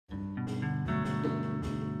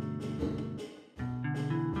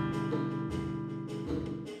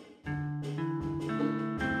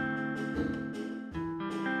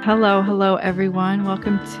Hello, hello, everyone.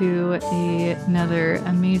 Welcome to another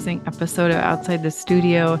amazing episode of Outside the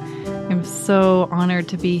Studio. I'm so honored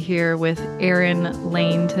to be here with Erin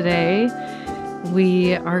Lane today.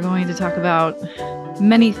 We are going to talk about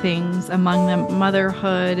many things, among them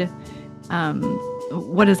motherhood. Um,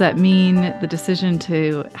 what does that mean? The decision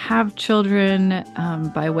to have children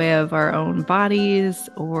by way of our own bodies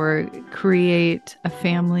or create a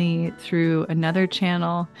family through another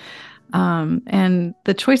channel. And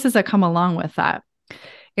the choices that come along with that.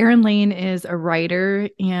 Erin Lane is a writer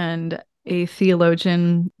and a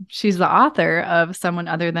theologian. She's the author of Someone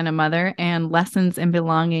Other Than a Mother and Lessons in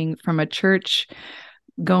Belonging from a Church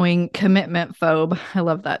Going Commitment Phobe. I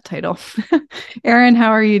love that title. Erin, how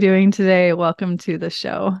are you doing today? Welcome to the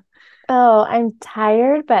show. Oh, I'm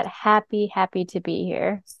tired, but happy to be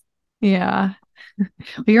here. Yeah.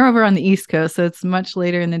 Well, you're over on the East Coast, so it's much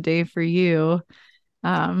later in the day for you.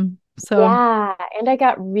 So Yeah, and I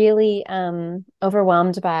got really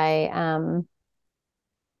overwhelmed by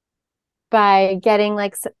getting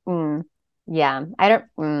yeah, I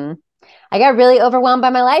got really overwhelmed by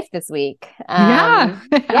my life this week. yeah,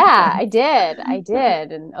 it Yeah, happens. I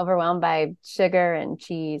did, and overwhelmed by sugar and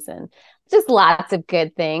cheese and just lots of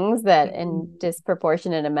good things that in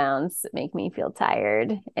disproportionate amounts make me feel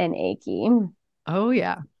tired and achy. Oh,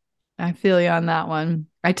 yeah. I feel you on that one.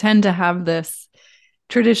 I tend to have this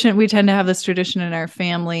tradition. We tend to have this tradition in our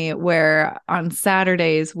family where on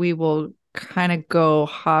Saturdays we will kind of go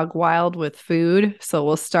hog wild with food. So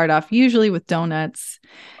we'll start off usually with donuts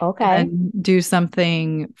and Okay. then do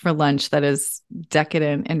something for lunch that is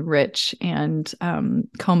decadent and rich and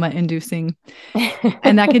coma inducing.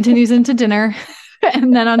 And that continues into dinner.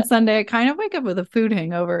 And then on Sunday, I kind of wake up with a food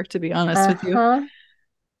hangover, to be honest with you. Uh-huh.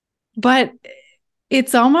 But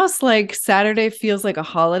it's almost like Saturday feels like a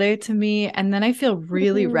holiday to me. And then I feel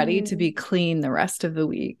really ready to be Mm. clean the rest of the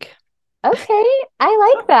week. Okay,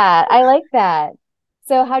 I like that. I like that.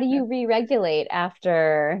 So how do you re-regulate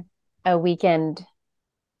after a weekend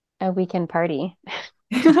a weekend party?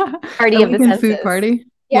 A Party of the weekend food senses. party.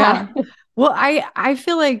 Yeah. Yeah. Well, I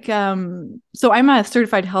feel like so I'm a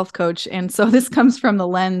certified health coach, and so this comes from the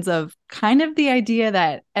lens of kind of the idea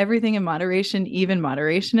that everything in moderation, even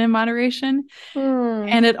moderation in moderation. Hmm.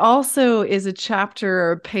 And it also is a chapter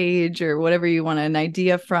or a page or whatever you want, an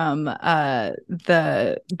idea from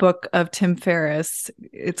the book of Tim Ferriss.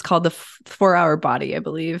 It's called The 4 Hour Body, I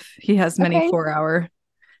believe. He has many Okay. 4 hour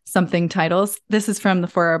something titles. This is from The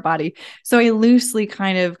 4 Hour Body. So I loosely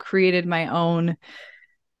kind of created my own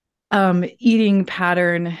eating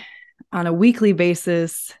pattern on a weekly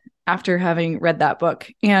basis after having read that book.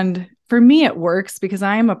 And for me, it works because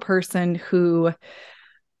I am a person who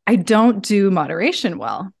I don't do moderation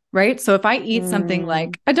well, right? So if I eat something Hmm.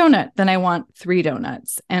 like a donut, then I want 3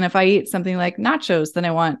 donuts. And if I eat something like nachos, then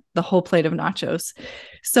I want the whole plate of nachos.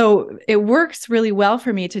 So it works really well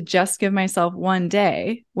for me to just give myself one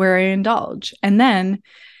day where I indulge. And then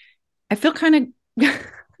I feel kind of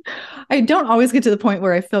I don't always get to the point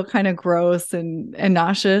where I feel kind of gross and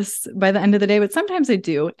nauseous by the end of the day, but sometimes I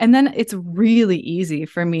do. And then it's really easy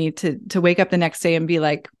for me to wake up the next day and be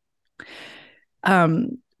like,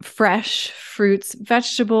 fresh fruits,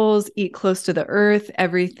 vegetables, eat close to the earth,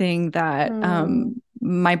 everything that Hmm.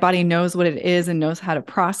 my body knows what it is and knows how to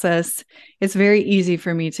process. It's very easy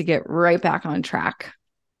for me to get right back on track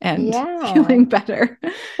and Yeah. feeling better.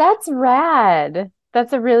 That's rad.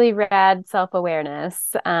 That's a really rad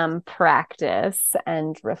self-awareness, practice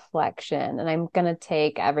and reflection. And I'm gonna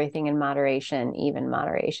take everything in moderation, even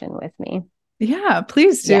moderation with me. Yeah,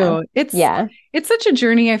 please Yeah. do. Yeah. It's such a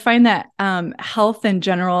journey. I find that health in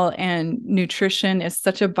general and nutrition is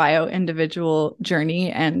such a bio individual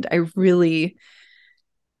journey, and I really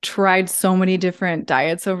tried so many different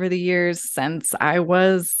diets over the years since I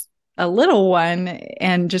was a little one,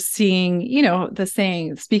 and just seeing, the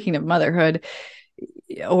saying, speaking of motherhood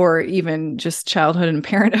or even just childhood and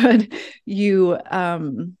parenthood, you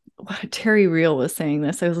Terry Real was saying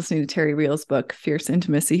this. I was listening to Terry Real's book, Fierce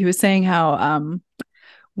Intimacy. He was saying how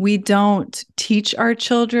we don't teach our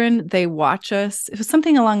children, they watch us. It was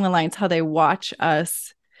something along the lines how they watch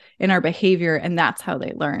us in our behavior, and that's how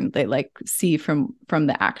they learn. They like see from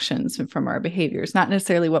the actions and from our behaviors, not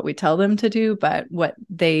necessarily what we tell them to do, but what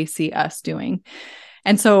they see us doing.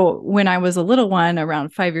 And so when I was a little one,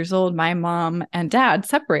 around 5 years old, my mom and dad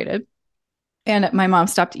separated, and my mom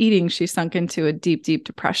stopped eating. She sunk into a deep, deep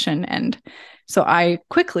depression. And so I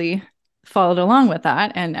quickly followed along with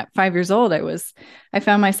that. And at 5 years old, I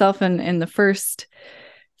found myself in the first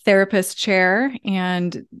therapist chair,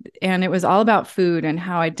 and it was all about food and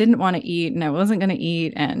how I didn't want to eat and I wasn't going to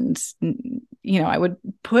eat. And, I would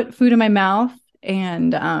put food in my mouth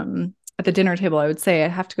And at the dinner table, I would say I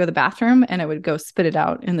have to go to the bathroom, and I would go spit it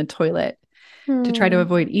out in the toilet to try to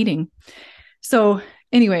avoid eating. So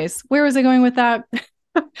anyways, where was I going with that?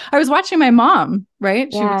 I was watching my mom, right?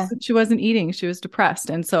 Yeah. She wasn't eating. She was depressed.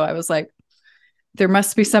 And so I was like, there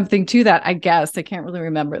must be something to that, I guess. I can't really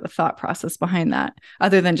remember the thought process behind that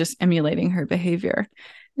other than just emulating her behavior.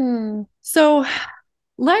 So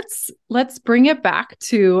let's bring it back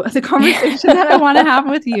to the conversation that I want to have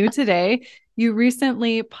with you today. You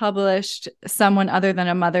recently published Someone Other Than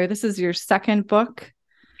a Mother. This is your second book,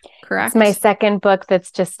 correct? It's my second book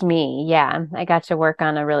that's just me. Yeah. I got to work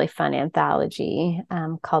on a really fun anthology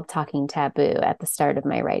called Talking Taboo at the start of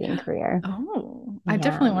my writing career. Oh, I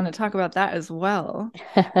definitely want to talk about that as well.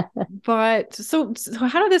 But so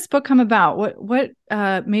how did this book come about? What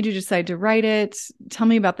made you decide to write it? Tell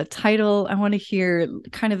me about the title. I want to hear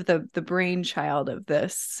kind of the brainchild of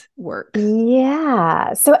this work.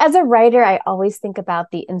 Yeah. So as a writer, I always think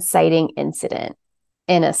about the inciting incident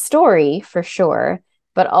in a story for sure,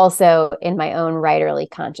 but also in my own writerly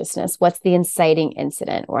consciousness. What's the inciting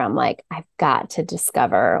incident where I'm like, I've got to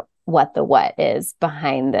discover what the what is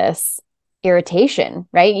behind this irritation,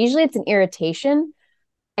 right? Usually it's an irritation,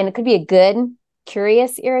 and it could be a good,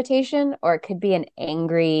 curious irritation, or it could be an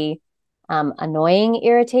angry, annoying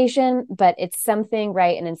irritation, but it's something,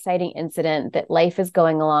 right? An inciting incident that life is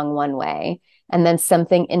going along one way, and then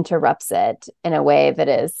something interrupts it in a way that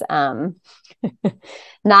is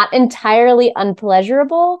not entirely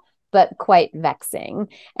unpleasurable, but quite vexing.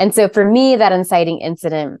 And so for me, that inciting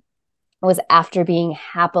incident was after being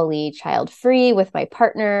happily child-free with my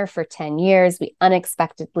partner for 10 years. We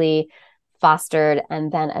unexpectedly fostered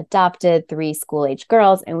and then adopted 3 school-age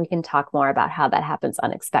girls. And we can talk more about how that happens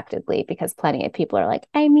unexpectedly, because plenty of people are like,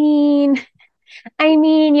 I mean,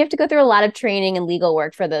 you have to go through a lot of training and legal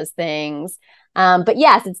work for those things. But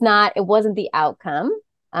yes, it wasn't the outcome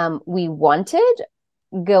we wanted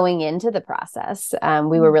going into the process.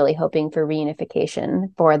 We were really hoping for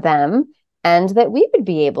reunification for them, and that we would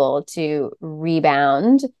be able to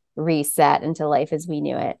rebound, reset into life as we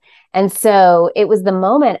knew it. And so it was the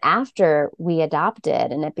moment after we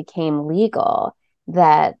adopted and it became legal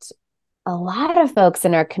that a lot of folks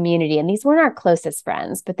in our community, and these weren't our closest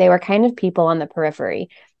friends, but they were kind of people on the periphery,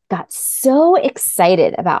 got so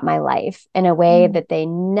excited about my life in a way that they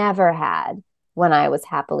never had when I was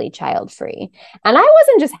happily child-free. And I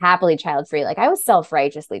wasn't just happily child-free. Like, I was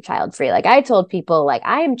self-righteously child-free. Like, I told people, like,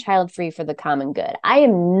 I am child-free for the common good. I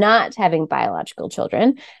am not having biological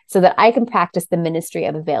children so that I can practice the ministry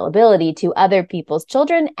of availability to other people's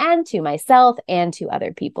children and to myself and to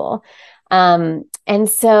other people. And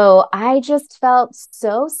so I just felt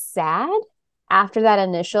so sad after that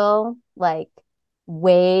initial, like,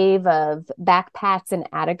 wave of back pats and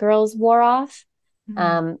atta girls wore off.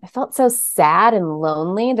 I felt so sad and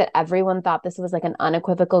lonely that everyone thought this was like an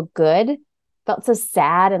unequivocal good. Felt so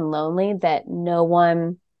sad and lonely that no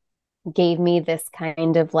one gave me this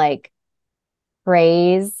kind of like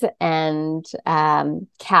praise and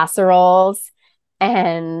casseroles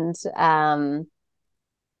and I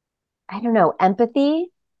don't know, empathy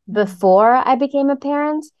before I became a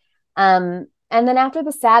parent. And then after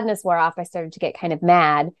the sadness wore off, I started to get kind of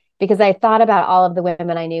mad, because I thought about all of the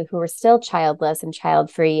women I knew who were still childless and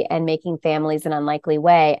child-free and making families in an unlikely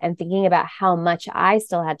way, and thinking about how much I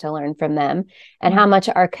still had to learn from them and how much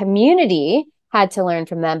our community had to learn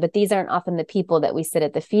from them. But these aren't often the people that we sit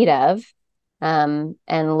at the feet of and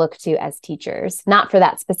look to as teachers, not for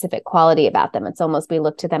that specific quality about them. It's almost we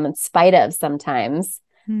look to them in spite of sometimes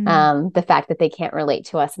the fact that they can't relate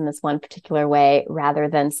to us in this one particular way, rather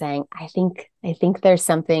than saying, I think there's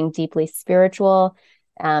something deeply spiritual,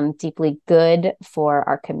 deeply good for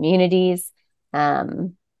our communities,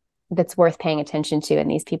 that's worth paying attention to in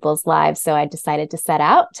these people's lives. So I decided to set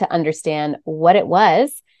out to understand what it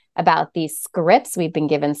was about these scripts we've been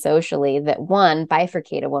given socially that, one,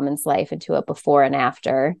 bifurcate a woman's life into a before and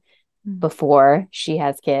after, before she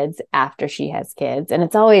has kids, after she has kids. And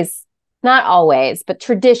it's always, not always, but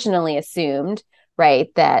traditionally assumed,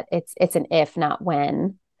 right, that it's an if, not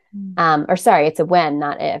when. It's a when,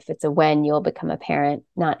 not if. It's a when you'll become a parent,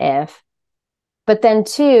 not if. But then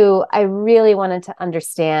 2, I really wanted to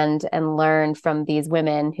understand and learn from these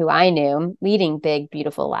women who I knew leading big,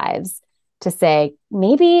 beautiful lives, to say,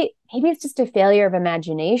 maybe it's just a failure of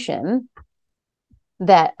imagination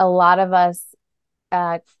that a lot of us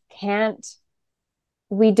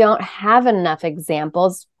we don't have enough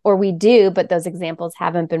examples, or we do, but those examples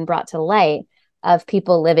haven't been brought to light, of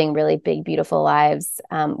people living really big, beautiful lives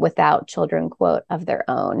without children, quote, of their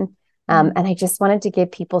own. And I just wanted to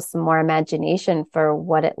give people some more imagination for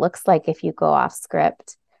what it looks like if you go off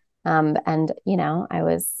script. And, I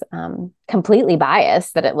was completely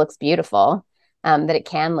biased that it looks beautiful, that it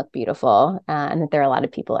can look beautiful, and that there are a lot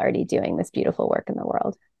of people already doing this beautiful work in the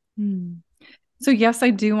world. So yes, I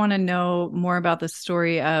do want to know more about the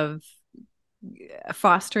story of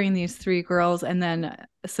fostering these three girls and then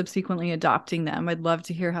subsequently adopting them. I'd love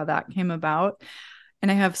to hear how that came about.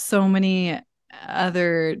 And I have so many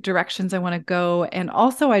other directions I want to go. And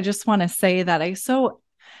also I just want to say that I so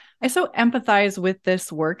empathize with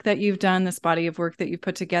this work that you've done, this body of work that you've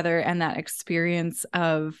put together, and that experience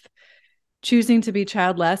of choosing to be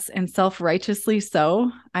childless and self-righteously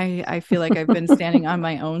so. I feel like I've been standing on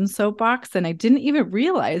my own soapbox, and I didn't even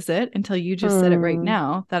realize it until you just said it right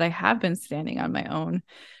now, that I have been standing on my own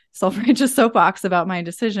self-righteous soapbox about my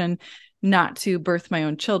decision not to birth my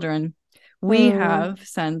own children. We have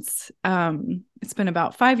since it's been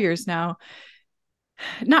about 5 years now,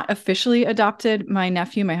 not officially adopted my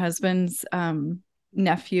nephew, my husband's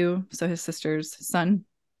nephew, so his sister's son.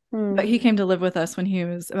 But he came to live with us when he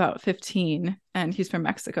was about 15, and he's from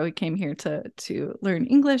Mexico. He came here to learn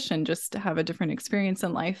English and just to have a different experience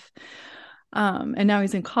in life. And now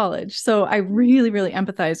he's in college. So I really, really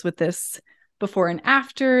empathize with this before and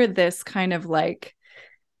after, this kind of like,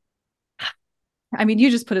 I mean,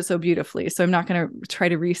 you just put it so beautifully, so I'm not going to try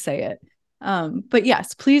to re-say it. But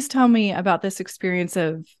yes, please tell me about this experience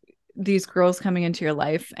of these girls coming into your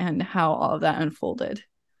life and how all of that unfolded.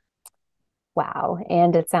 Wow.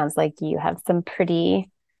 And it sounds like you have some pretty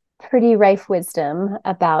rife wisdom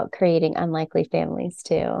about creating unlikely families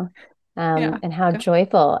too. And how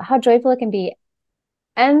joyful it can be,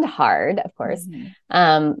 and hard, of course.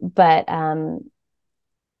 But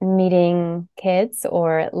meeting kids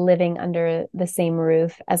or living under the same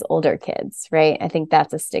roof as older kids, right? I think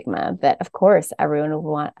that's a stigma that, of course, everyone will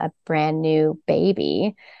want a brand new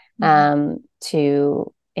baby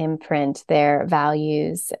to imprint their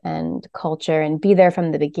values and culture and be there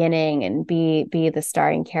from the beginning and be the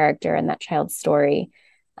starring character in that child's story.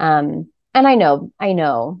 And I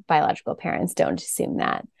know biological parents don't assume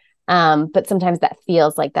that. But sometimes that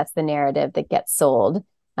feels like that's the narrative that gets sold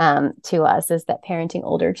to us, is that parenting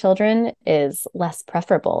older children is less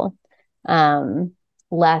preferable,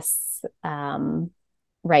 less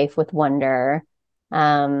rife with wonder.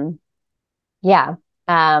 Plan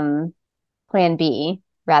B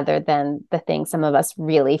rather than the thing some of us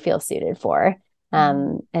really feel suited for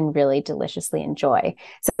and really deliciously enjoy.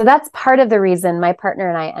 So that's part of the reason my partner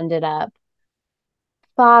and I ended up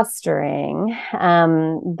fostering.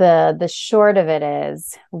 The short of it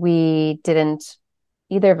is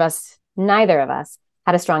neither of us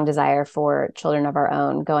had a strong desire for children of our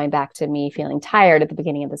own. Going back to me feeling tired at the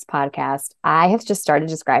beginning of this podcast, I have just started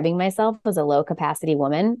describing myself as a low capacity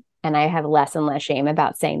woman, and I have less and less shame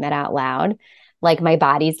about saying that out loud. Like, my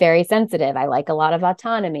body's very sensitive. I like a lot of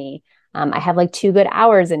autonomy. I have like 2 good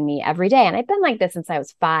hours in me every day. And I've been like this since I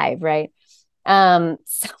was 5, right? So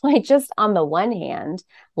I just, on the one hand,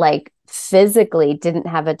 like physically didn't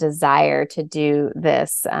have a desire to do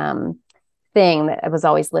this thing that was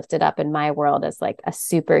always lifted up in my world as like a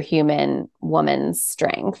superhuman woman's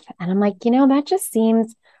strength. And I'm like, that just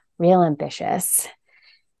seems real ambitious.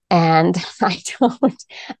 And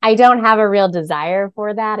I don't have a real desire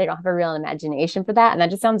for that. I don't have a real imagination for that. And that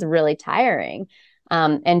just sounds really tiring.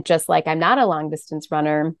 And just like I'm not a long distance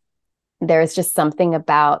runner, there's just something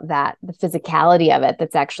about that, the physicality of it,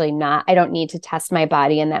 that's actually not, I don't need to test my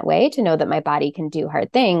body in that way to know that my body can do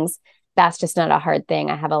hard things. That's just not a hard thing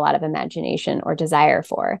I have a lot of imagination or desire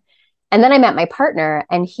for. And then I met my partner,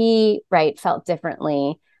 and he, felt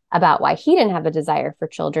differently about why he didn't have a desire for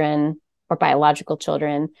children or biological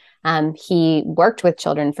children. He worked with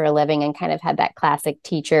children for a living and kind of had that classic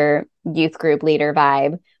teacher, youth group leader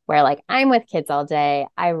vibe where like, I'm with kids all day.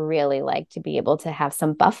 I really like to be able to have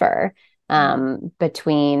some buffer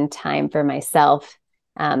between time for myself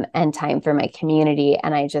and time for my community.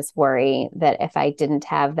 And I just worry that if I didn't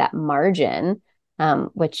have that margin,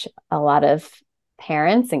 which a lot of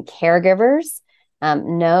parents and caregivers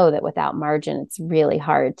know that without margin, it's really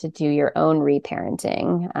hard to do your own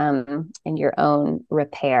reparenting and your own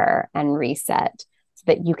repair and reset so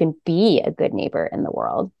that you can be a good neighbor in the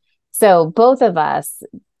world. So both of us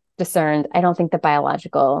discerned, I don't think the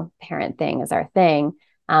biological parent thing is our thing,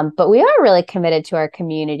 but we are really committed to our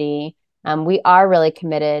community. We are really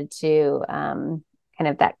committed to kind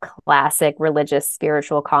of that classic religious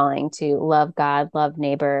spiritual calling to love God, love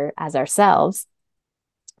neighbor as ourselves.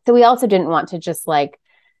 So we also didn't want to just like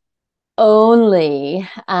only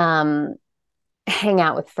hang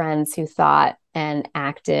out with friends who thought and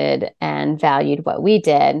acted and valued what we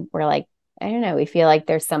did. We're like, I don't know, we feel like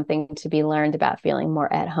there's something to be learned about feeling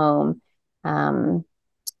more at home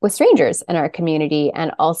with strangers in our community,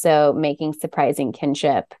 and also making surprising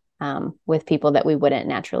kinship with people that we wouldn't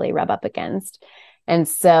naturally rub up against. And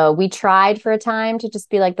so we tried for a time to just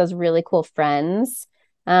be like those really cool friends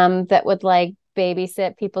that would like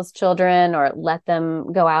babysit people's children or let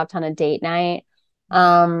them go out on a date night.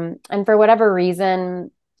 And for whatever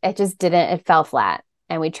reason, it fell flat.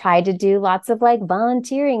 And we tried to do lots of like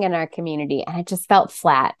volunteering in our community, and it just felt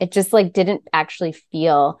flat. It just like didn't actually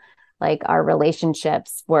feel like our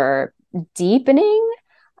relationships were deepening,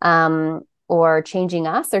 or changing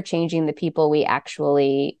us or changing the people we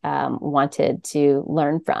actually wanted to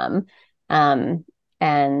learn from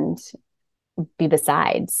and be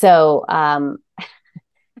beside. So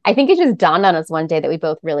I think it just dawned on us one day that we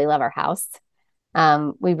both really love our house.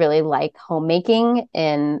 We really like homemaking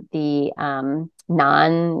in the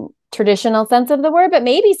non-traditional sense of the word, but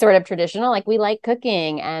maybe sort of traditional. Like we like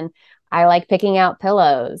cooking, and I like picking out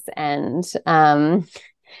pillows, and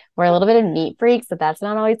we're a little bit of neat freaks, but that's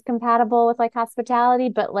not always compatible with like hospitality.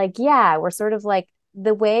 But like, yeah, we're sort of like,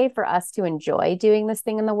 the way for us to enjoy doing this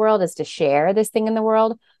thing in the world is to share this thing in the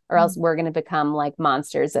world, or else we're going to become like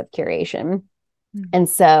monsters of curation. And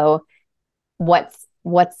so what's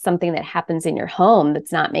something that happens in your home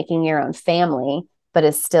that's not making your own family, but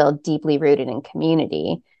is still deeply rooted in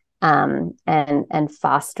community? And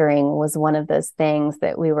fostering was one of those things.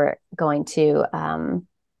 That we were going to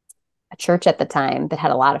a church at the time that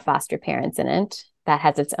had a lot of foster parents in it, that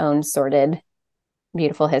has its own sordid,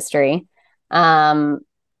 beautiful history.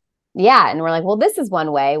 Yeah. And we're like, well, this is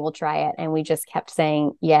one way, we'll try it. And we just kept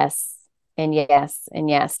saying yes and yes and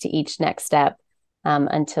yes to each next step,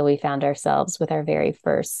 until we found ourselves with our very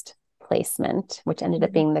first placement, which ended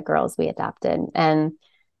up being the girls we adopted. And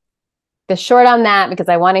the short on that, because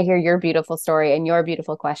I want to hear your beautiful story and your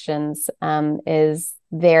beautiful questions, is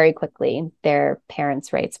very quickly their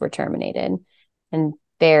parents' rights were terminated. And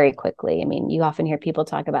very quickly. I mean, you often hear people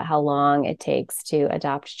talk about how long it takes to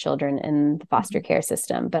adopt children in the foster care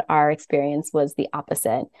system, but our experience was the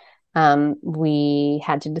opposite. We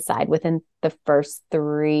had to decide within the first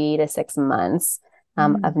 3 to 6 months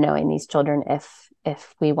of knowing these children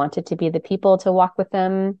if we wanted to be the people to walk with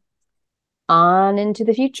them on into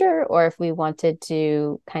the future, or if we wanted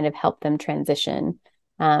to kind of help them transition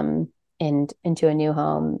into a new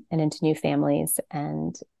home and into new families.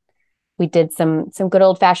 And we did some good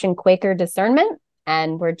old fashioned Quaker discernment,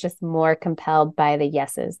 and we're just more compelled by the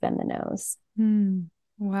yeses than the nos.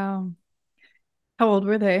 Wow. How old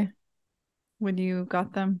were they when you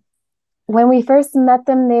got them? When we first met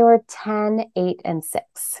them, they were 10, 8, and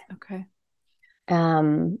 6. Okay.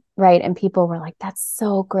 Right. And people were like, that's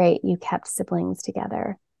so great, you kept siblings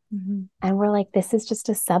together. And we're like, this is just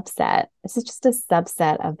a subset. This is just a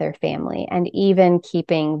subset of their family. And even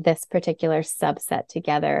keeping this particular subset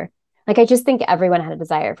together, like, I just think everyone had a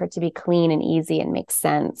desire for it to be clean and easy and make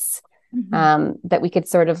sense, that we could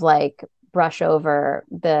sort of like brush over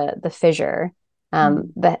the fissure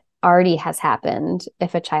that already has happened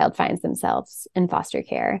if a child finds themselves in foster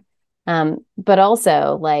care. But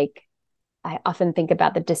also, like, I often think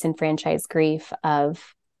about the disenfranchised grief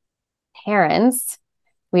of parents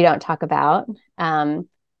we don't talk about,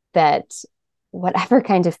 that whatever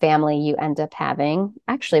kind of family you end up having,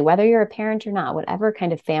 actually, whether you're a parent or not, whatever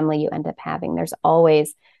kind of family you end up having, there's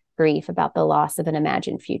always grief about the loss of an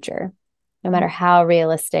imagined future. No matter how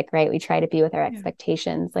realistic, right, we try to be with our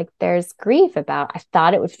expectations, like there's grief about, I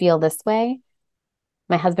thought it would feel this way.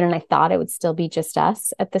 My husband and I thought it would still be just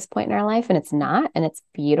us at this point in our life, and it's not, and it's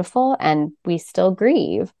beautiful, and we still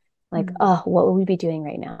grieve. Like, oh, what would we be doing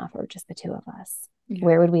right now if it were just the two of us?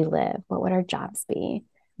 Where would we live? What would our jobs be?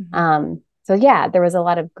 So yeah, there was a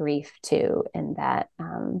lot of grief too in that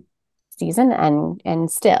season,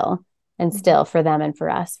 and still for them and for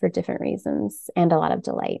us for different reasons, and a lot of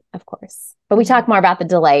delight, of course. But we talk more about the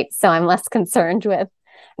delight, so I'm less concerned with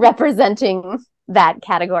representing that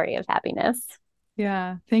category of happiness.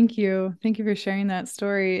 Yeah, thank you. Thank you for sharing that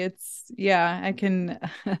story. I can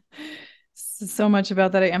so much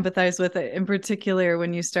about that I empathize with it, in particular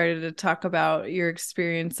when you started to talk about your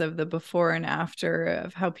experience of the before and after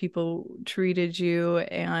of how people treated you,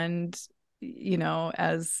 and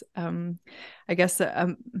as I guess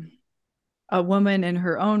a woman in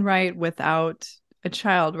her own right without a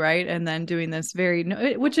child, right? And then doing this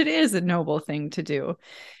which it is a noble thing to do.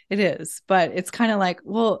 It is, but it's kind of like,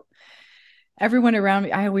 well, everyone around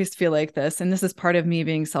me, I always feel like this, and this is part of me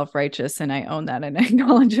being self-righteous, and I own that and I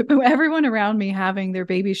acknowledge it, but everyone around me having their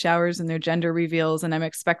baby showers and their gender reveals, and I'm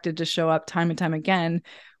expected to show up time and time again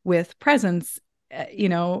with presents,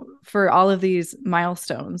 for all of these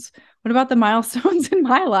milestones. What about the milestones in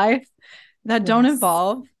my life that don't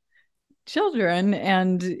involve children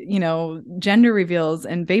and, gender reveals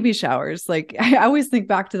and baby showers. Like, I always think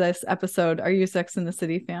back to this episode. Are you a Sex and the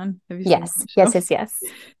City fan? Have you seen Yes. Yes.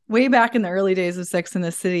 Way back in the early days of Sex and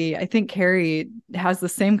the City, I think Carrie has the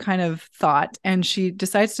same kind of thought, and she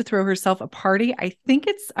decides to throw herself a party.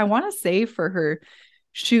 I want to say for her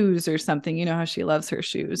shoes or something. You know how she loves her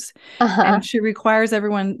shoes. And she requires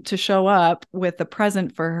everyone to show up with a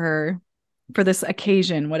present for her for this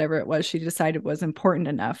occasion, whatever it was she decided was important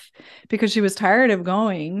enough, because she was tired of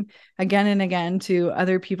going again and again to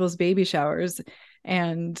other people's baby showers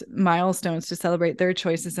and milestones to celebrate their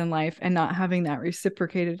choices in life and not having that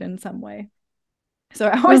reciprocated in some way. So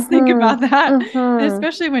I always think about that,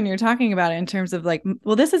 especially when you're talking about it in terms of like,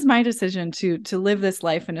 well, this is my decision to live this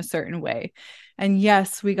life in a certain way. And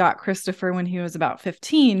yes, we got Christopher when he was about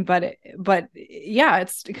 15, but yeah,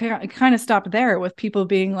 it kind of stopped there with people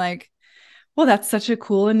being like, well, that's such a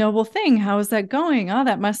cool and noble thing. How is that going? Oh,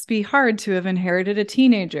 that must be hard to have inherited a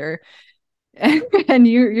teenager. And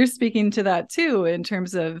you're speaking to that too, in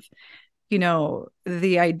terms of,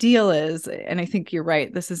 the ideal is, and I think you're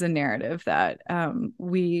right, this is a narrative that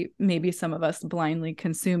maybe some of us blindly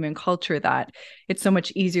consume in culture, that it's so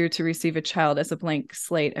much easier to receive a child as a blank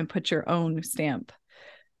slate and put your own stamp,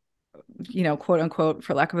 quote unquote,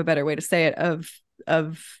 for lack of a better way to say it,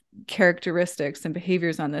 of characteristics and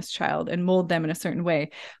behaviors on this child and mold them in a certain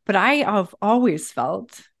way. But I have always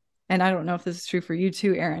felt, and I don't know if this is true for you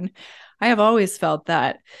too, Erin, I have always felt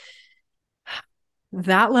that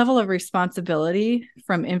level of responsibility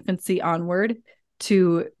from infancy onward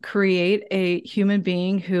to create a human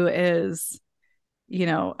being who is,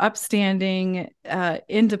 upstanding,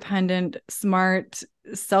 independent, smart,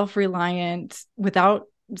 self-reliant, without,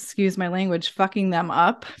 excuse my language, fucking them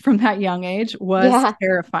up from that young age was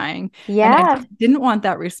terrifying. Yeah. And I didn't want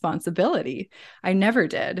that responsibility. I never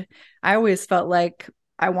did. I always felt like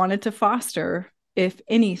I wanted to foster, if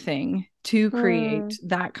anything, to create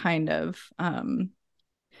that kind of,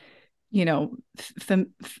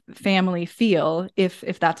 family feel,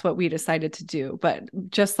 if that's what we decided to do. But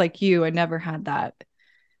just like you, I never had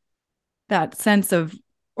that sense of,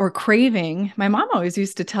 or craving. My mom always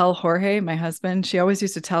used to tell Jorge, my husband, she always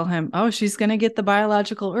used to tell him, oh, she's going to get the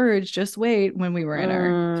biological urge, just wait, when we were in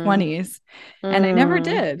our 20s. And I never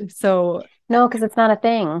did. So no, because it's not a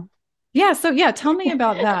thing. Yeah. So yeah, tell me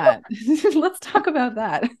about that. Let's talk about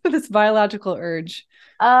that. This biological urge.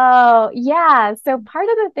 Oh, yeah. So part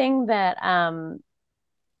of the thing that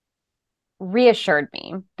reassured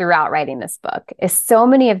me throughout writing this book is so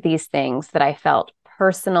many of these things that I felt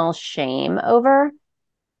personal shame over,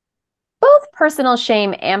 both personal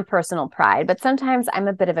shame and personal pride. But sometimes I'm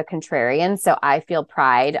a bit of a contrarian, so I feel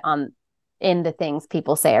pride in the things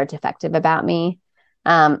people say are defective about me.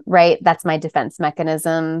 Right. That's my defense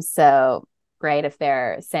mechanism. So, right, if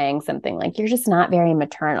they're saying something like, you're just not very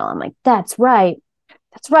maternal, I'm like, that's right,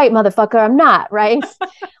 motherfucker, I'm not, right?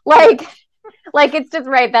 like it's just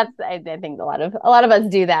right. That's, I think a lot of us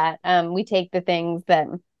do that. We take the things that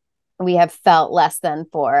we have felt less than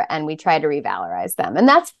for, and we try to revalorize them. And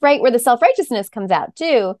that's right where the self-righteousness comes out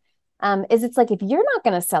too. Is it's like, if you're not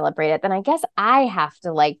going to celebrate it, then I guess I have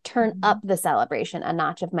to like turn up the celebration a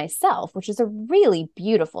notch of myself, which is a really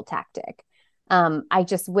beautiful tactic. I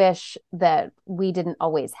just wish that we didn't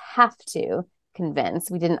always have to convince,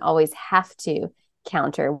 we didn't always have to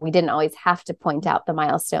counter, we didn't always have to point out the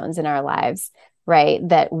milestones in our lives, right,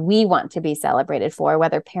 that we want to be celebrated for,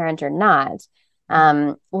 whether parent or not.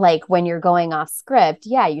 Like when you're going off script,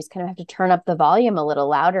 yeah, you just kind of have to turn up the volume a little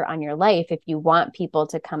louder on your life if you want people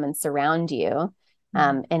to come and surround you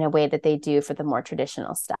in a way that they do for the more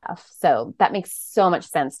traditional stuff. So that makes so much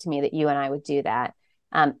sense to me that you and I would do that.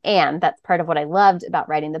 And that's part of what I loved about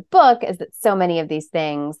writing the book, is that so many of these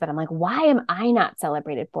things that I'm like, why am I not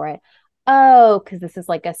celebrated for it? Oh, because this is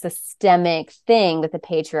like a systemic thing that the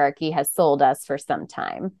patriarchy has sold us for some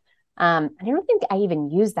time. I don't think I even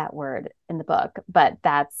use that word in the book, but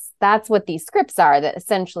that's what these scripts are, that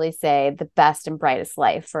essentially say the best and brightest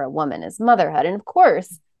life for a woman is motherhood. And of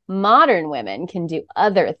course, modern women can do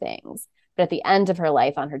other things, but at the end of her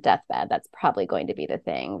life on her deathbed, that's probably going to be the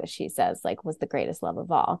thing that she says like was the greatest love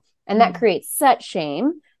of all. And that creates such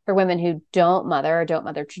shame for women who don't mother or don't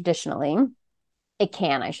mother traditionally. It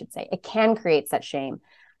can create such shame.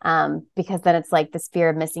 Because then it's like this fear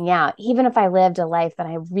of missing out. Even if I lived a life that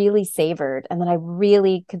I really savored and that I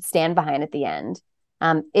really could stand behind at the end,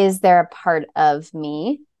 is there a part of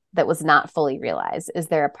me that was not fully realized? Is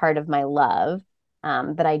there a part of my love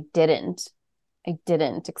that I didn't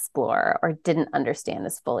explore or didn't understand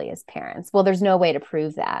as fully as parents? Well, there's no way to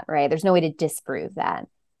prove that, right? There's no way to disprove that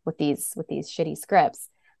with these shitty scripts.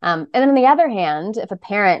 And then on the other hand, if a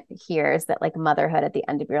parent hears that like motherhood at the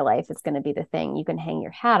end of your life is going to be the thing you can hang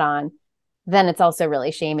your hat on, then it's also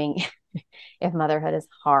really shaming if motherhood is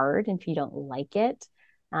hard and if you don't like it,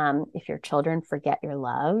 if your children forget your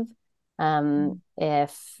love,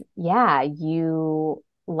 if, yeah, you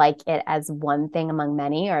like it as one thing among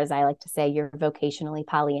many, or as I like to say, you're vocationally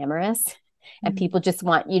polyamorous. And people just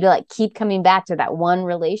want you to like keep coming back to that one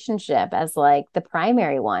relationship as like the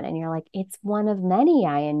primary one. And you're like, it's one of many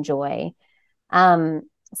I enjoy.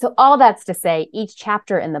 So all that's to say, each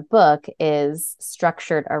chapter in the book is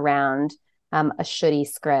structured around a Schutte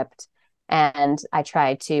script. And I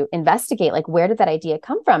try to investigate, like, where did that idea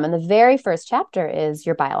come from? And the very first chapter is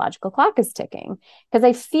your biological clock is ticking. Because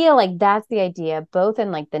I feel like that's the idea, both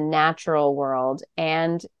in like the natural world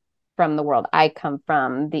and from the world I come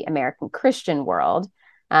from, the American Christian world,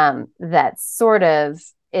 that sort of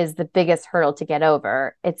is the biggest hurdle to get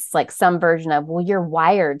over. It's like some version of, well, you're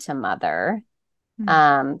wired to mother.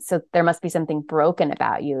 So there must be something broken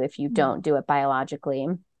about you if you don't do it biologically.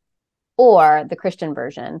 Or the Christian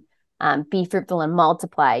version, be fruitful and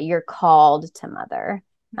multiply. You're called to mother.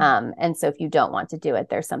 And so if you don't want to do it,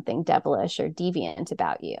 there's something devilish or deviant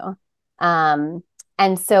about you.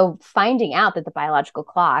 And so finding out that the biological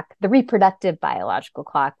clock, the reproductive biological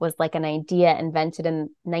clock, was like an idea invented in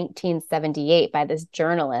 1978 by this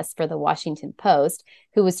journalist for the Washington Post,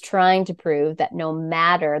 who was trying to prove that no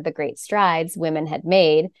matter the great strides women had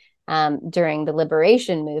made during the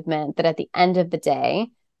liberation movement, that at the end of the day,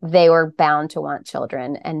 they were bound to want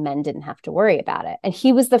children and men didn't have to worry about it. And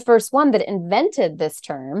he was the first one that invented this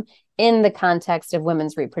term in the context of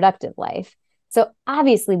women's reproductive life. So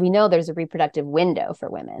obviously we know there's a reproductive window for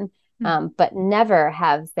women, but never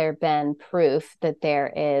has there been proof that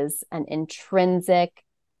there is an intrinsic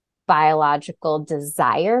biological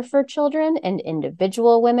desire for children in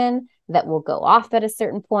individual women that will go off at a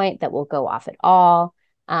certain point, that will go off at all.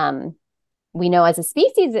 We know as a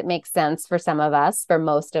species, it makes sense for some of us, for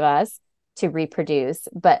most of us, to reproduce.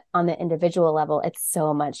 But on the individual level, it's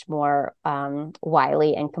so much more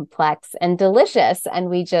wily and complex and delicious. And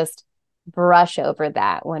we just brush over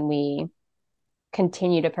that when we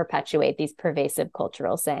continue to perpetuate these pervasive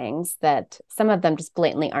cultural sayings that some of them just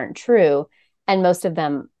blatantly aren't true. And most of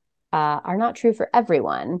them are not true for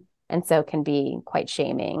everyone. And so can be quite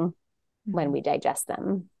shaming when we digest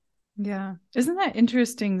them. Yeah. Isn't that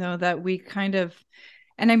interesting, though, that we kind of,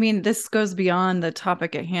 and I mean, this goes beyond the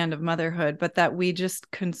topic at hand of motherhood, but that we just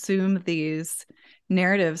consume these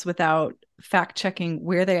narratives without fact checking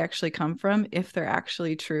where they actually come from, if they're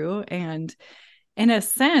actually true. And in a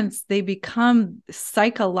sense, they become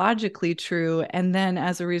psychologically true. And then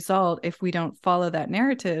as a result, if we don't follow that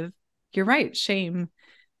narrative, you're right, shame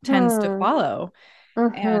tends to follow.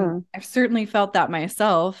 And I've certainly felt that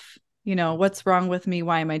myself. You know, what's wrong with me?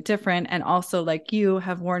 Why am I different? And also, like you,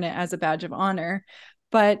 have worn it as a badge of honor.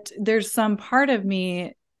 But there's some part of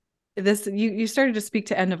me, this, you started to speak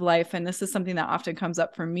to end of life. And this is something that often comes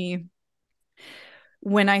up for me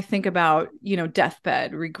when I think about, you know,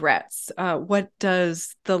 deathbed regrets. What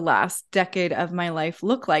does the last decade of my life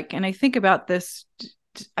look like? And I think about this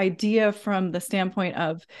idea from the standpoint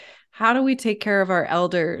of, how do we take care of our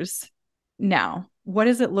elders now? What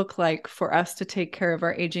does it look like for us to take care of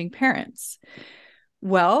our aging parents?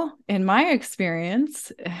 Well, in my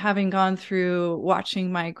experience, having gone through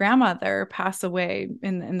watching my grandmother pass away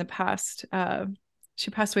in the past,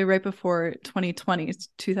 she passed away right before 2020,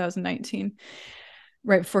 2019,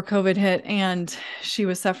 right before COVID hit, and she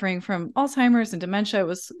was suffering from Alzheimer's and dementia. It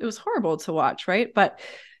was horrible to watch, right? But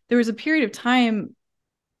there was a period of time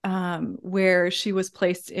where she was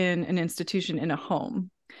placed in an institution in a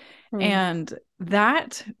home. And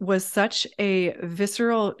that was such a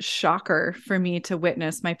visceral shocker for me to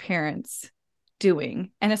witness my parents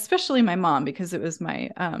doing, and especially my mom, because it was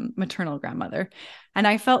my maternal grandmother. And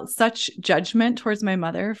I felt such judgment towards my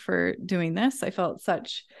mother for doing this. I felt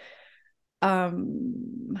such, there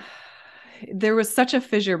was such a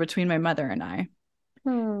fissure between my mother and I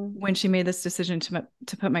when she made this decision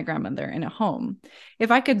to put my grandmother in a home.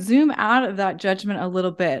 If I could zoom out of that judgment a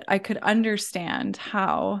little bit, I could understand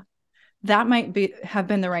how that might have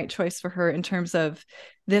been the right choice for her, in terms of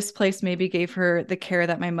this place maybe gave her the care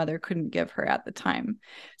that my mother couldn't give her at the time.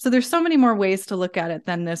 So there's so many more ways to look at it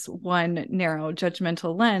than this one narrow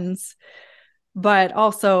judgmental lens, but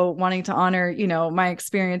also wanting to honor, you know, my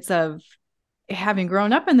experience of having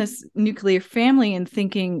grown up in this nuclear family and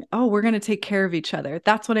thinking, oh, we're going to take care of each other.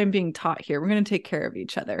 That's what I'm being taught here. We're going to take care of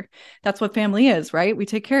each other. That's what family is, right? We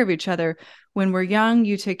take care of each other. When we're young,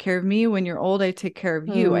 you take care of me. When you're old, I take care of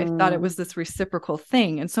you. I thought it was this reciprocal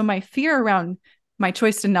thing. And so my fear around my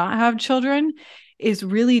choice to not have children is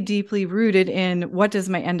really deeply rooted in, what does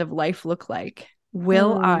my end of life look like?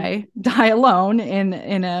 Will I die alone in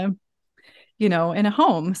a, in a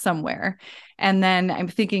home somewhere? And then I'm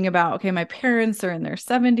thinking about, okay, my parents are in their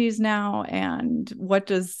 70s now, and what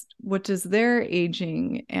does their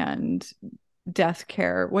aging and death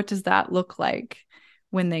care, what does that look like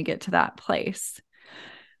when they get to that place?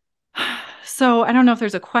 So I don't know if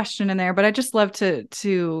there's a question in there, but I just love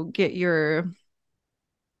to get your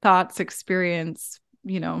thoughts, experience,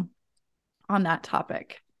 on that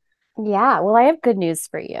topic. Yeah, well, I have good news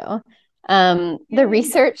for you. The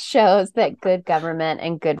research shows that good government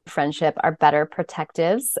and good friendship are better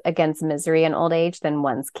protectives against misery in old age than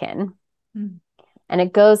one's kin. Mm. And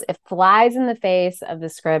it flies in the face of the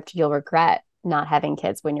script, you'll regret not having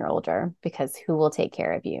kids when you're older, because who will take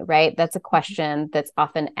care of you, right? That's a question that's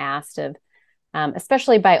often asked of,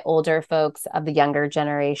 especially by older folks of the younger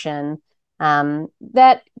generation,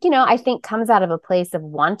 that, I think comes out of a place of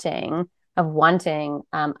wanting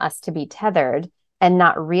us to be tethered, and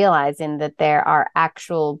not realizing that there are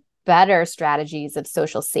actual better strategies of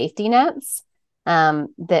social safety nets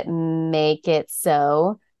that make it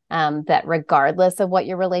so that regardless of what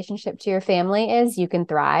your relationship to your family is, you can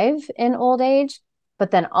thrive in old age.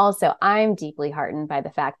 But then also, I'm deeply heartened by the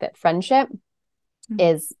fact that friendship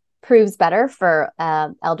proves better for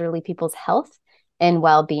elderly people's health and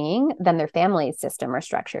well-being than their family system or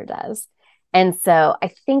structure does. And so I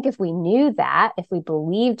think if we knew that, if we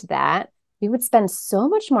believed that, we would spend so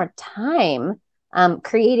much more time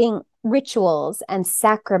creating rituals and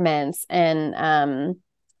sacraments and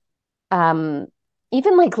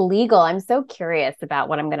even like legal. I'm so curious about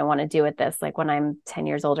what I'm going to want to do with this, like when I'm 10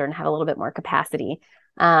 years older and have a little bit more capacity.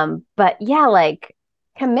 But yeah, like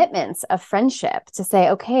commitments of friendship to say,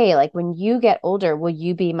 okay, like when you get older, will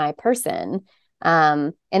you be my person?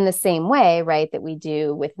 In the same way, right, that we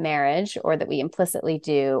do with marriage, or that we implicitly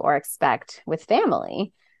do or expect with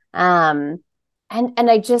family. And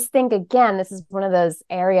I just think, again, this is one of those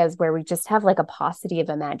areas where we just have like a paucity of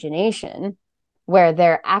imagination, where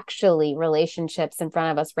there are actually relationships in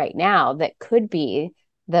front of us right now that could be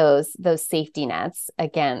those safety nets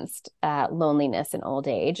against loneliness in old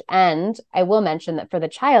age. And I will mention that for the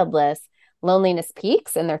childless, loneliness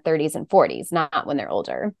peaks in their 30s and 40s, not when they're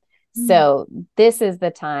older. So this is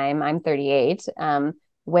the time, I'm 38,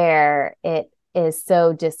 where it is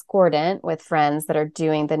so discordant with friends that are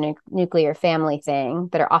doing the nuclear family thing,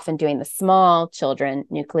 that are often doing the small children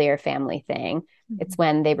nuclear family thing. It's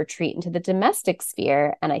when they retreat into the domestic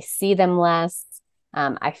sphere, and I see them less.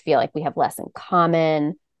 I feel like we have less in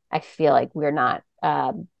common. I feel like we're not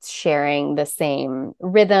sharing the same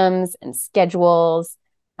rhythms and schedules.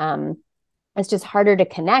 It's just harder to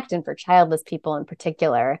connect. And for childless people in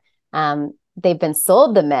particular, they've been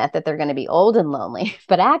sold the myth that they're going to be old and lonely,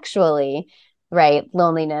 but actually, right,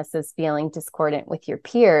 loneliness is feeling discordant with your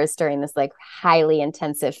peers during this like highly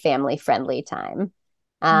intensive family friendly time.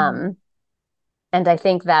 And I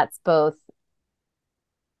think that's both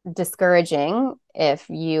discouraging if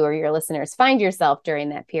you or your listeners find yourself during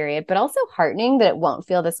that period, but also heartening that it won't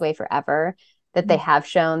feel this way forever, that they have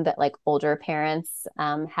shown that like older parents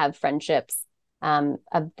have friendships of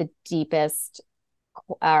the deepest,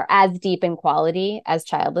 or as deep in quality as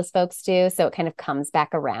childless folks do. So it kind of comes back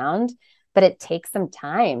around, but it takes some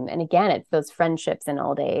time. And again, it's those friendships in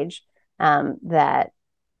old age that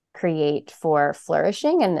create for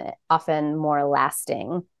flourishing and often more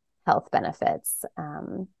lasting health benefits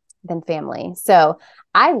than family. So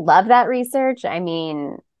I love that research. I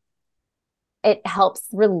mean, it helps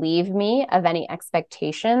relieve me of any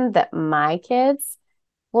expectation that my kids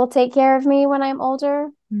will take care of me when I'm older.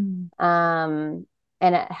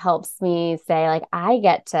 And it helps me say, like, I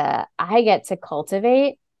get to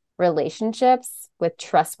cultivate relationships with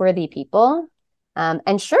trustworthy people.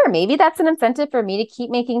 And sure, maybe that's an incentive for me to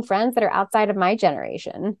keep making friends that are outside of my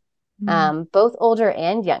generation, both older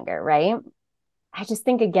and younger, right? I just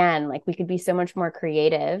think, again, like we could be so much more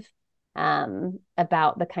creative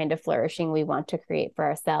about the kind of flourishing we want to create for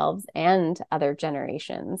ourselves and other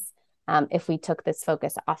generations if we took this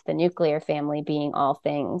focus off the nuclear family being all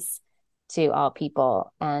things to all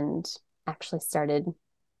people and actually started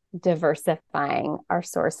diversifying our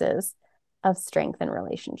sources of strength and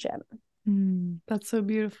relationship. That's so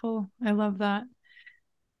beautiful. I love that.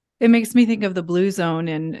 It makes me think of the Blue Zone,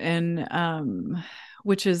 and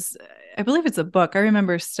which is, I believe it's a book. I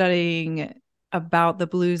remember studying about the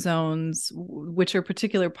Blue Zones, which are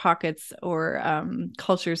particular pockets or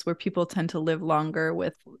cultures where people tend to live longer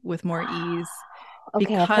with more ease.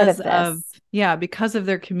 Okay, I've heard of this. Because of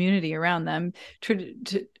their community around them.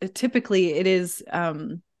 Typically, it is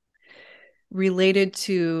related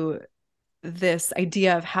to this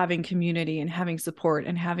idea of having community and having support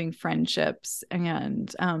and having friendships.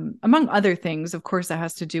 And among other things, of course, that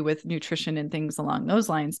has to do with nutrition and things along those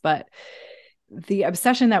lines. But the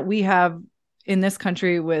obsession that we have in this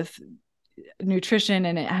country with nutrition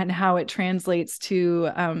and how it translates to,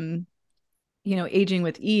 aging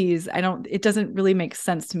with ease, it doesn't really make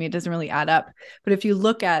sense to me. It doesn't really add up. But if you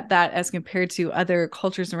look at that as compared to other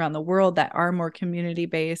cultures around the world that are more community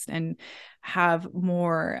based and have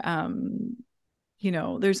more,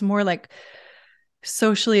 there's more like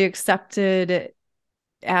socially accepted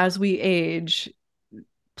as we age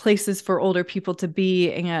places for older people to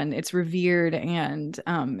be, and it's revered, and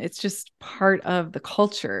it's just part of the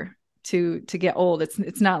culture to get old.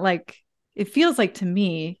 It's not like, it feels like to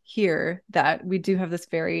me here that we do have this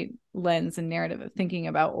very lens and narrative of thinking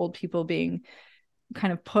about old people being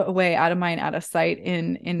kind of put away, out of mind, out of sight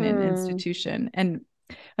in an institution. And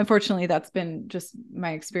unfortunately, that's been just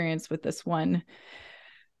my experience with this one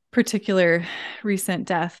particular recent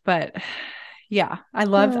death. But yeah, I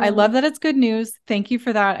love that it's good news. Thank you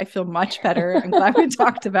for that. I feel much better. I'm glad we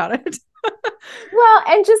talked about it. Well,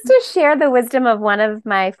 and just to share the wisdom of one of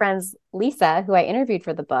my friends, Lisa, who I interviewed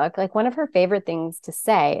for the book, like one of her favorite things to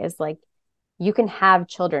say is like, you can have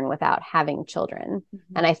children without having children.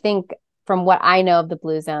 Mm-hmm. And I think from what I know of the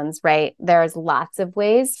Blue Zones, right, there's lots of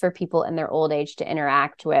ways for people in their old age to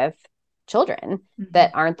interact with children mm-hmm.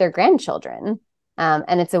 that aren't their grandchildren.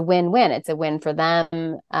 And it's a win-win. It's a win for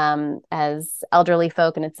them as elderly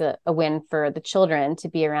folk, and it's a win for the children to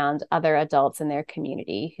be around other adults in their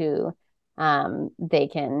community who they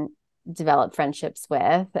can develop friendships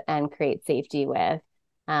with and create safety with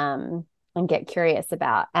and get curious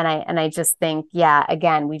about. And I just think, yeah,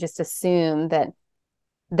 again, we just assume that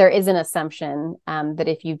there is an assumption that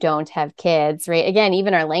if you don't have kids, right, again,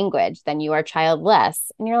 even our language, then you are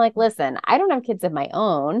childless. And you're like, listen, I don't have kids of my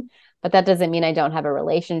own, but that doesn't mean I don't have a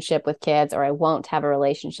relationship with kids, or I won't have a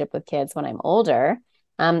relationship with kids when I'm older.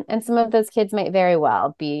 And some of those kids might very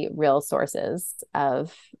well be real sources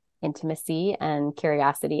of intimacy and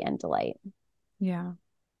curiosity and delight. Yeah.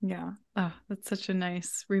 Yeah. Oh, that's such a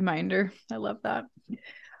nice reminder. I love that.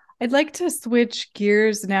 I'd like to switch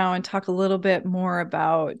gears now and talk a little bit more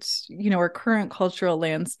about, our current cultural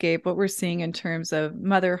landscape, what we're seeing in terms of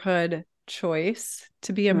motherhood choice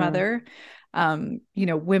to be a mother,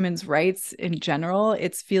 women's rights in general.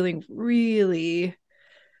 It's feeling really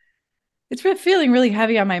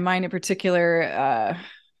heavy on my mind, in particular,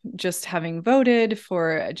 just having voted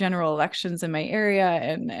for general elections in my area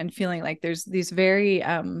and feeling like there's these very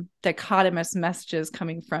dichotomous messages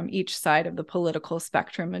coming from each side of the political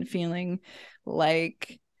spectrum, and feeling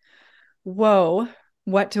like, whoa,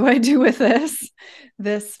 what do I do with this?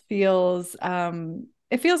 This feels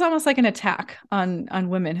it feels almost like an attack on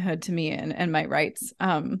womanhood to me and my rights.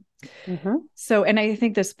 So, and I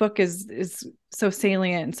think this book is so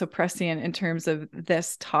salient and so prescient in terms of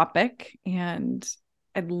this topic, and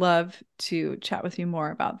I'd love to chat with you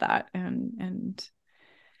more about that. And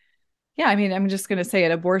yeah, I mean, I'm just going to say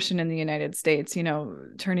it, abortion in the United States,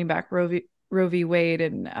 turning back Roe v. Wade.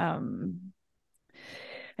 And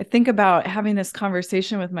I think about having this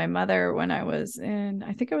conversation with my mother when I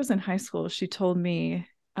think I was in high school. She told me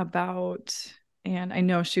about, and I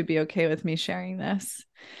know she'd be okay with me sharing this.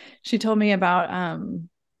 She told me about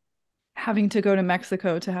having to go to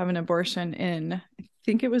Mexico to have an abortion in, I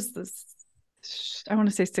think it was I want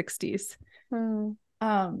to say 60s.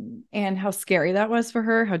 And how scary that was for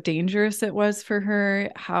her, how dangerous it was for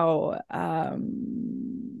her, how,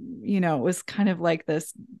 it was kind of like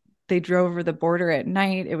this, they drove over the border at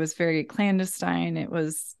night. It was very clandestine.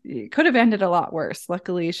 It could have ended a lot worse.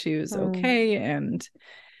 Luckily, she was okay and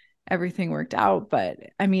everything worked out. But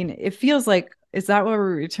I mean, it feels like, is that what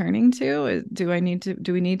we're returning to? Do we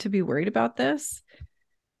need to be worried about this?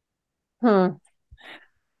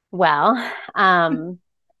 Well, I'm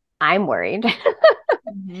worried,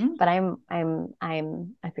 but I'm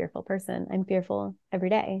a fearful person. I'm fearful every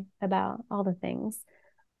day about all the things.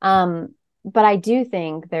 But I do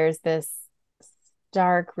think there's this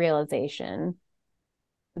stark realization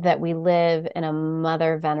that we live in a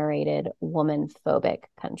mother-venerated, woman-phobic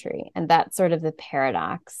country. And that's sort of the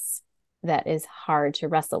paradox that is hard to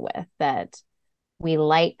wrestle with, that we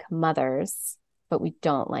like mothers, but we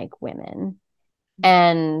don't like women.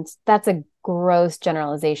 And that's a gross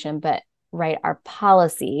generalization, but right, our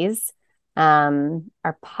policies are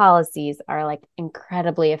like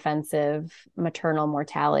incredibly offensive maternal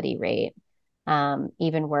mortality rate,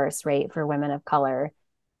 even worse rate for women of color,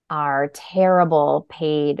 are terrible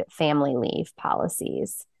paid family leave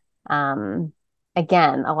policies,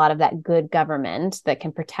 again, a lot of that good government that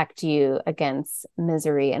can protect you against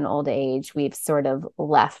misery and old age, we've sort of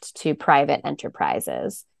left to private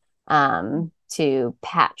enterprises to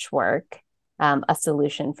patchwork a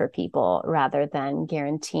solution for people rather than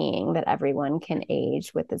guaranteeing that everyone can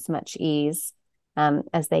age with as much ease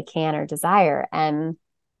as they can or desire. And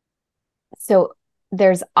so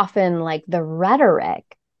there's often like the rhetoric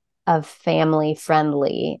of family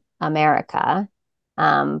friendly America,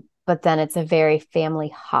 but then it's a very family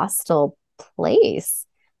hostile place.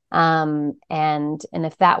 And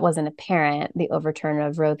if that wasn't apparent, the overturn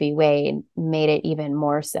of Roe v. Wade made it even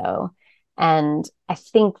more so. And I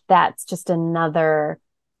think that's just another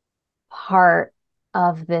part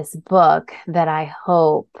of this book that I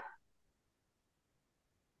hope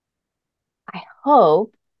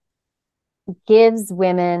gives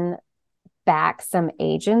women back some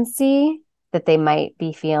agency that they might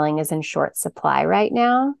be feeling is in short supply right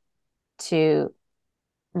now, to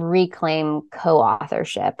reclaim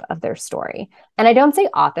co-authorship of their story. And I don't say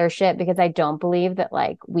authorship because I don't believe that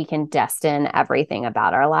like we can destine everything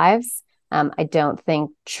about our lives. I don't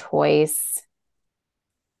think choice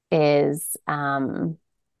is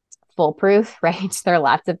foolproof, right? There are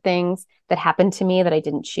lots of things that happened to me that I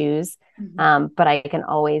didn't choose. But I can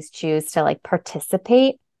always choose to like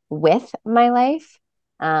participate with my life,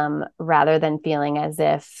 rather than feeling as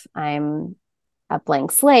if I'm a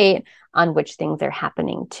blank slate on which things are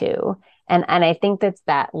happening to. And I think that's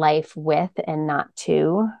that life with and not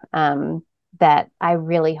to, that I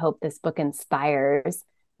really hope this book inspires.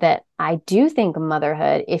 That I do think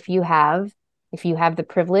motherhood, if you have the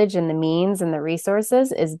privilege and the means and the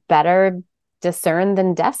resources, is better discerned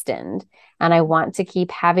than destined. And I want to keep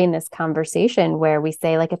having this conversation where we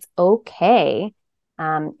say like it's okay.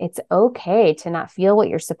 It's okay to not feel what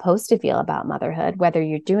you're supposed to feel about motherhood, whether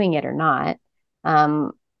you're doing it or not.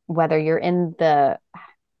 Whether you're in the,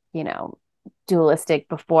 dualistic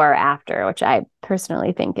before or after, which I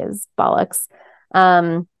personally think is bollocks.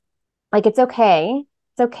 Like it's okay.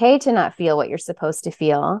 It's okay to not feel what you're supposed to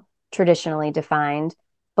feel, traditionally defined.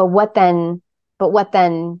 But what then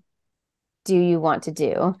do you want to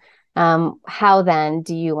do? How then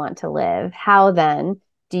do you want to live? How then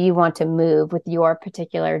do you want to move with your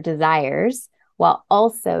particular desires while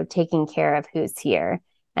also taking care of who's here?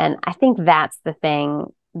 And I think that's the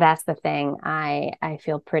thing I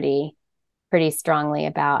feel pretty strongly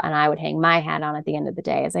about, and I would hang my hat on at the end of the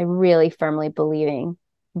day, is I really firmly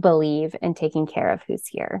believe in taking care of who's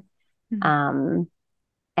here. Mm-hmm.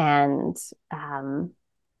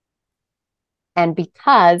 And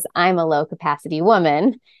because I'm a low capacity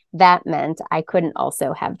woman, that meant I couldn't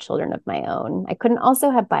also have children of my own. I couldn't also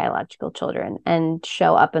have biological children and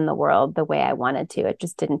show up in the world the way I wanted to. It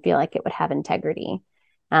just didn't feel like it would have integrity.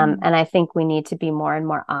 And I think we need to be more and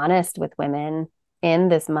more honest with women in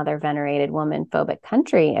this mother venerated woman phobic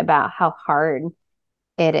country about how hard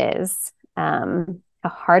it is. How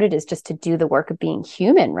hard it is just to do the work of being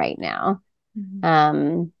human right now.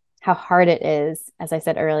 Mm-hmm. How hard it is, as I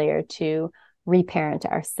said earlier, to reparent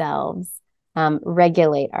ourselves,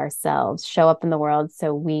 regulate ourselves, show up in the world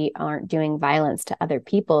so we aren't doing violence to other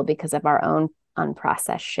people because of our own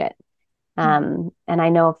unprocessed shit. And I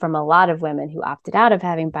know from a lot of women who opted out of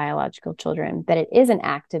having biological children that it is an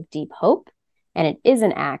act of deep hope and it is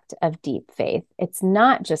an act of deep faith. It's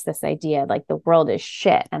not just this idea like the world is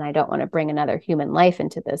shit and I don't want to bring another human life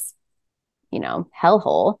into this,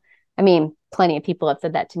 hellhole. I mean, plenty of people have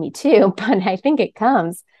said that to me too, but I think it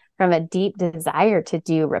comes from a deep desire to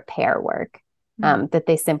do repair work, that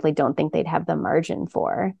they simply don't think they'd have the margin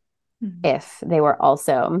for if they were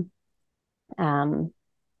also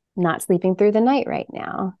not sleeping through the night right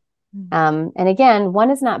now. And again,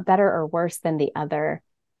 one is not better or worse than the other,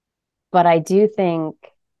 but I do think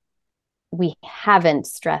we haven't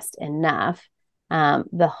stressed enough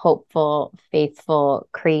the hopeful, faithful,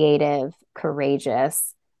 creative,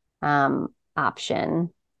 courageous option,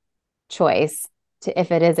 choice to,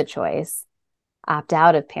 if it is a choice, opt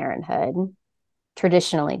out of parenthood,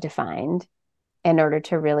 traditionally defined, in order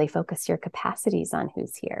to really focus your capacities on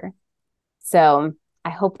who's here. So I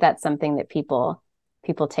hope that's something that people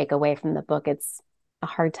take away from the book. It's a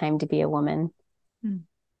hard time to be a woman.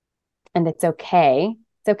 And it's okay.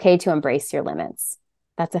 It's okay to embrace your limits.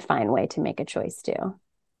 That's a fine way to make a choice too.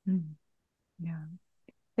 Yeah.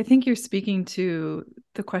 I think you're speaking to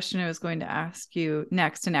the question I was going to ask you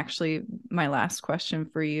next, and actually my last question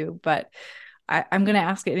for you, but I'm going to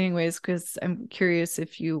ask it anyways, because I'm curious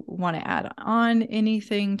if you want to add on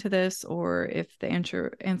anything to this or if the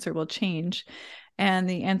answer will change. And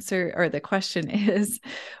the answer or the question is,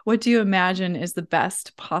 what do you imagine is the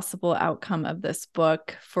best possible outcome of this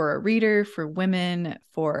book for a reader, for women,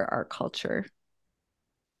 for our culture?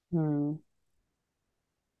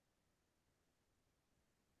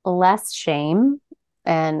 Less shame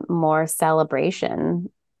and more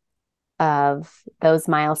celebration of those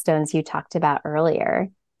milestones you talked about earlier,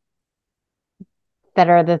 that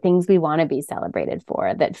are the things we want to be celebrated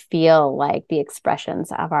for, that feel like the expressions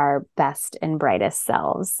of our best and brightest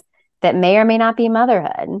selves, that may or may not be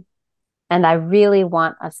motherhood. And I really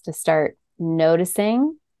want us to start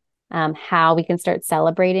noticing how we can start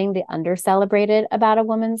celebrating the under-celebrated about a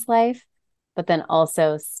woman's life, but then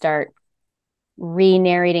also start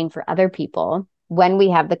re-narrating for other people when we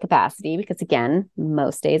have the capacity, because again,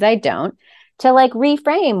 most days I don't, to like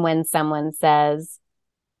reframe when someone says,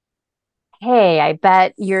 hey, I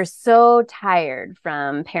bet you're so tired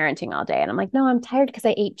from parenting all day. And I'm like, no, I'm tired because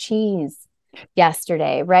I ate cheese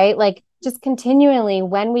yesterday, right? Like just continually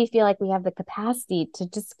when we feel like we have the capacity to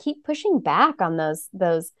just keep pushing back on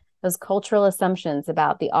those cultural assumptions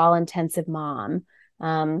about the all-intensive mom,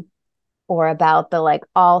 or about the like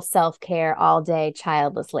all self-care all day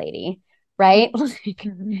childless lady, right?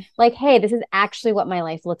 Like, hey, this is actually what my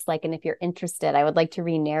life looks like. And if you're interested, I would like to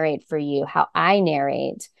re-narrate for you how I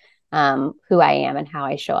narrate who I am and how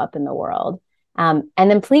I show up in the world. And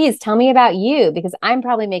then please tell me about you, because I'm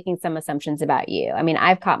probably making some assumptions about you. I mean,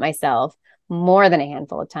 I've caught myself more than a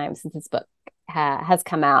handful of times since this book has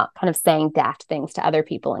come out, kind of saying daft things to other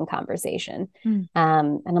people in conversation. And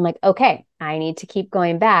I'm like, okay, I need to keep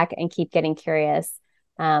going back and keep getting curious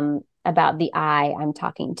about the I'm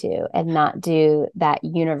talking to, and not do that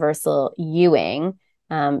universal youing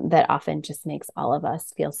that often just makes all of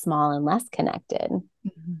us feel small and less connected.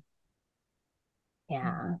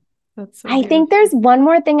 Yeah. That's so I think there's one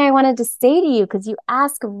more thing I wanted to say to you, because you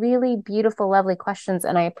ask really beautiful, lovely questions.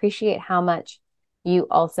 And I appreciate how much you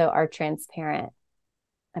also are transparent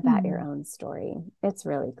about your own story. It's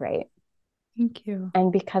really great. Thank you.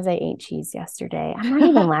 And because I ate cheese yesterday, I'm not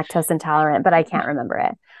even lactose intolerant, but I can't remember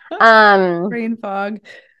it. Brain fog.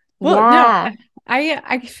 Well, yeah. no,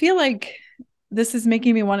 I feel like this is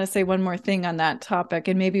making me want to say one more thing on that topic,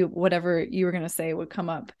 and maybe whatever you were going to say would come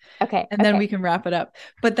up. Okay. And then we can wrap it up.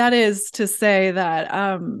 But that is to say that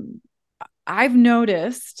I've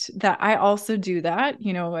noticed that I also do that.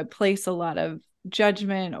 You know, I place a lot of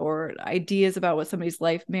judgment or ideas about what somebody's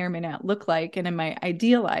life may or may not look like, and I might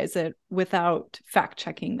idealize it without fact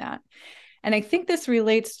checking that. And I think this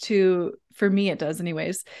relates to, for me, it does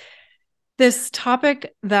anyways, this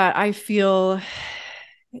topic that I feel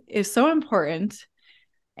is so important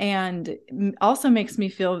and also makes me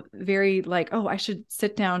feel very like, oh, I should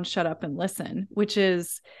sit down, shut up, and listen, which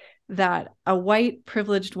is that a white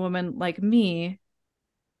privileged woman like me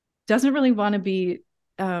doesn't really want to be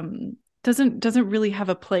doesn't really have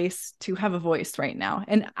a place to have a voice right now.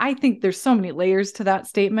 And I think there's so many layers to that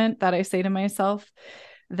statement that I say to myself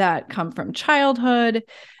that come from childhood,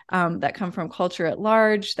 that come from culture at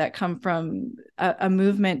large, that come from a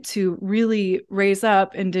movement to really raise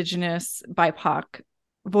up Indigenous BIPOC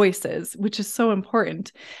voices, which is so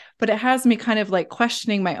important. But it has me kind of like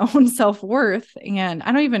questioning my own self-worth. And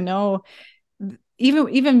I don't even know,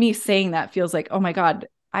 even me saying that feels like, oh my God,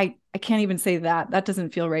 I can't even say that. That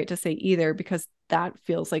doesn't feel right to say either, because that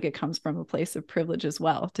feels like it comes from a place of privilege as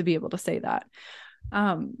well, to be able to say that.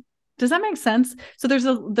 Does that make sense? So there's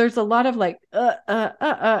a lot of like,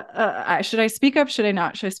 should I speak up? Should I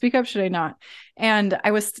not? Should I speak up? Should I not? And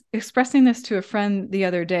I was expressing this to a friend the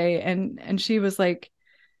other day, and she was like,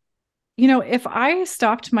 you know, if I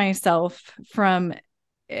stopped myself from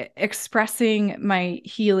expressing my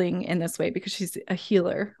healing in this way, because she's a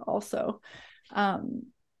healer also,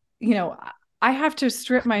 you know, I have to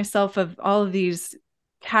strip myself of all of these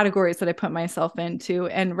categories that I put myself into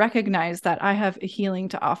and recognize that I have a healing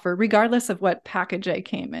to offer, regardless of what package I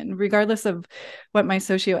came in, regardless of what my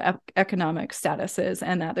socioeconomic status is,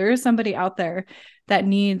 and that there is somebody out there that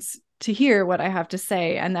needs to hear what I have to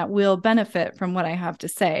say and that will benefit from what I have to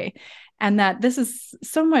say. And that this is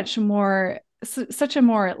so much more, such a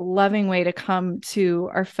more loving way to come to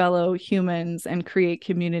our fellow humans and create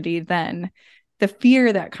community than the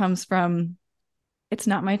fear that comes from, it's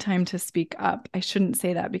not my time to speak up. I shouldn't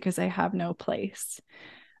say that because I have no place.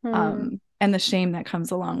 And the shame that comes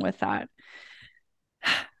along with that.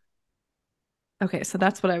 Okay, so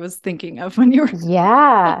that's what I was thinking of when you were.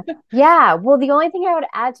 Yeah. Yeah. Well, the only thing I would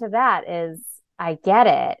add to that is I get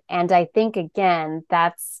it. And I think, again,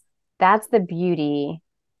 that's the beauty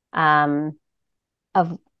of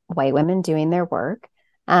white women doing their work.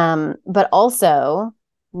 But also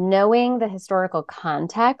knowing the historical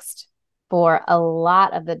context for a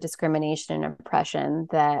lot of the discrimination and oppression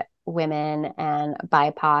that women and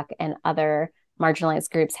BIPOC and other marginalized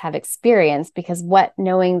groups have experienced, because what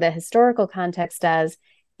knowing the historical context does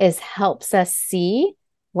is helps us see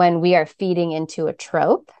when we are feeding into a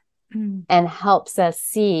trope and helps us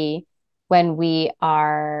see when we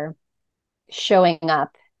are showing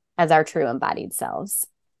up as our true embodied selves.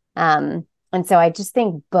 And so I just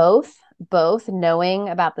think both knowing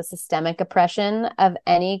about the systemic oppression of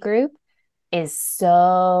any group is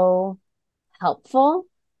so helpful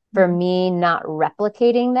for me not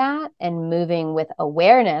replicating that and moving with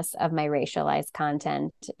awareness of my racialized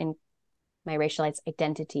content and my racialized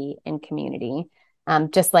identity and community.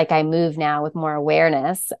 Just like I move now with more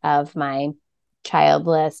awareness of my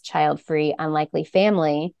childless, child-free, unlikely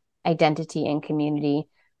family identity and community.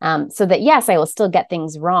 So that, yes, I will still get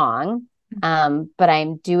things wrong, but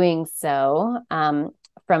I'm doing so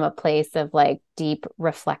from a place of like deep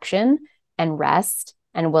reflection and rest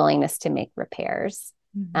and willingness to make repairs.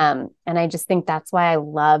 And I just think that's why I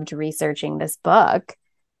loved researching this book,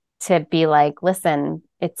 to be like, listen,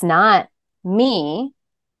 it's not me.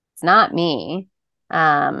 It's not me.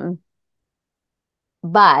 But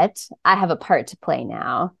I have a part to play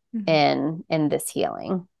now in this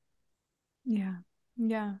healing. Yeah.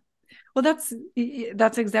 Yeah. Well, that's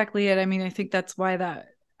exactly it. I mean, I think that's why that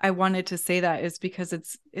I wanted to say that, is because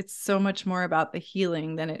it's so much more about the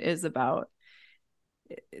healing than it is about,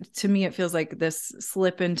 to me, it feels like this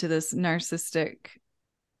slip into this narcissistic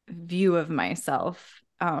view of myself,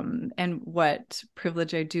 and what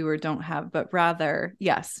privilege I do or don't have, but rather,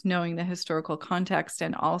 yes, knowing the historical context,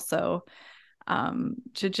 and also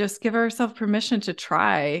to just give ourselves permission to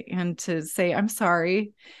try and to say, I'm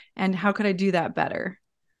sorry. And how could I do that better?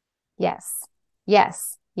 Yes.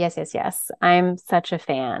 Yes. Yes. Yes. Yes. I'm such a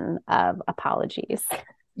fan of apologies.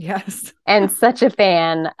 Yes. And such a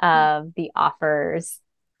fan of the offers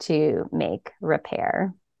to make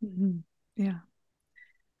repair. Yeah.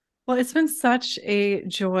 Well, it's been such a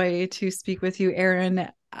joy to speak with you, Erin.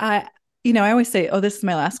 I always say, oh, this is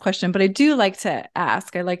my last question, but I do like to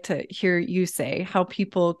ask, I like to hear you say how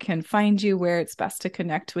people can find you, where it's best to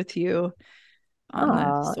connect with you on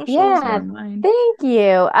the socials. Yeah, thank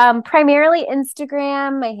you. Primarily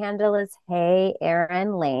Instagram. My handle is Hey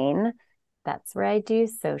Erin Lane. That's where I do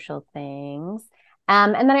social things.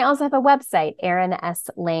 And then I also have a website,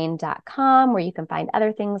 erinslane.com, where you can find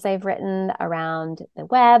other things I've written around the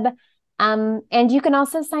web. And you can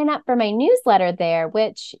also sign up for my newsletter there,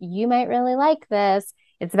 which you might really like this.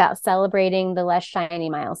 It's about celebrating the less shiny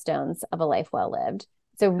milestones of a life well lived.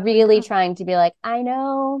 So really trying to be like, I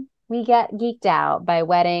know we get geeked out by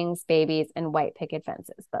weddings, babies, and white picket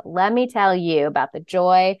fences, but let me tell you about the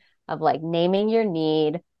joy of like naming your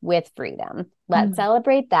need with freedom. Let's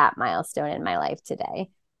celebrate that milestone in my life today.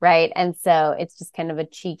 Right. And so it's just kind of a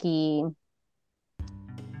cheeky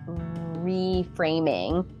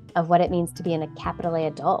reframing of what it means to be a capital A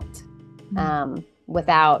adult,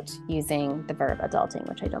 without using the verb adulting,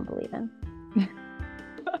 which I don't believe in.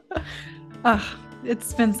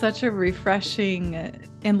 It's been such a refreshing,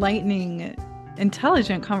 enlightening,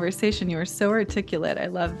 intelligent conversation. You were so articulate. I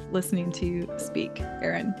love listening to you speak,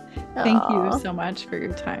 Erin. Thank you so much for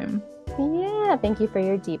your time. Yeah, thank you for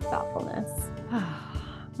your deep thoughtfulness.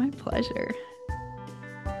 My pleasure.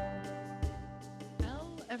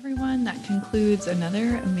 Everyone, that concludes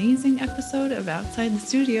another amazing episode of Outside the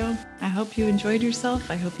Studio. I hope you enjoyed yourself.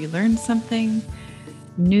 I hope you learned something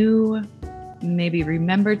new, maybe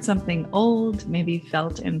remembered something old, maybe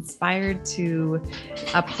felt inspired to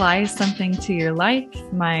apply something to your life.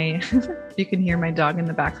 You can hear my dog in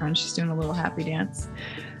the background. She's doing a little happy dance.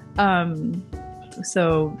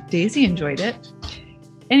 So Daisy enjoyed it.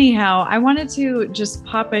 Anyhow, I wanted to just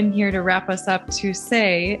pop in here to wrap us up to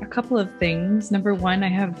say a couple of things. Number one, I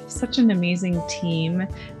have such an amazing team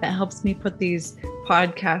that helps me put these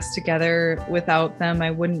podcasts together. Without them,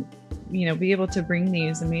 I wouldn't, be able to bring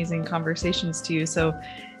these amazing conversations to you. So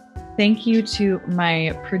thank you to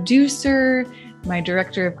my producer, my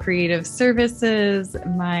director of creative services,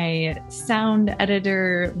 my sound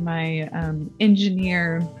editor, my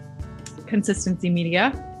engineer, Consistency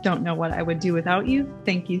Media. Don't know what I would do without you.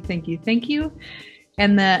 Thank you, thank you, thank you.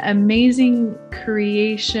 And the amazing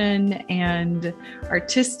creation and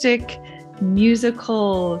artistic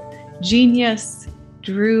musical genius,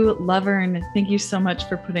 Drew Lovern. Thank you so much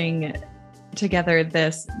for putting together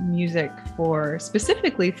this music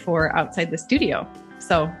specifically for Outside the Studio.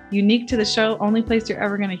 So unique to the show, only place you're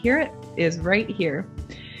ever going to hear it is right here.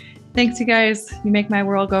 Thanks, you guys. You make my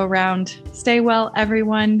world go round. Stay well,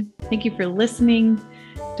 everyone. Thank you for listening.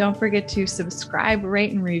 Don't forget to subscribe,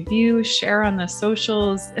 rate, and review, share on the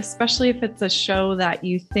socials, especially if it's a show that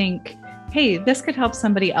you think, hey, this could help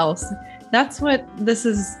somebody else. That's what this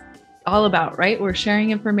is all about, right? We're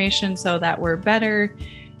sharing information so that we're better,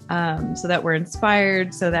 so that we're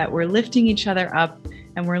inspired, so that we're lifting each other up,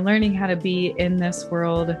 and we're learning how to be in this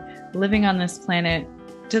world, living on this planet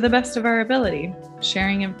to the best of our ability,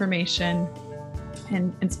 sharing information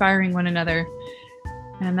and inspiring one another.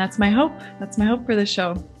 And that's my hope. That's my hope for the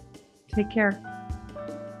show. Take care.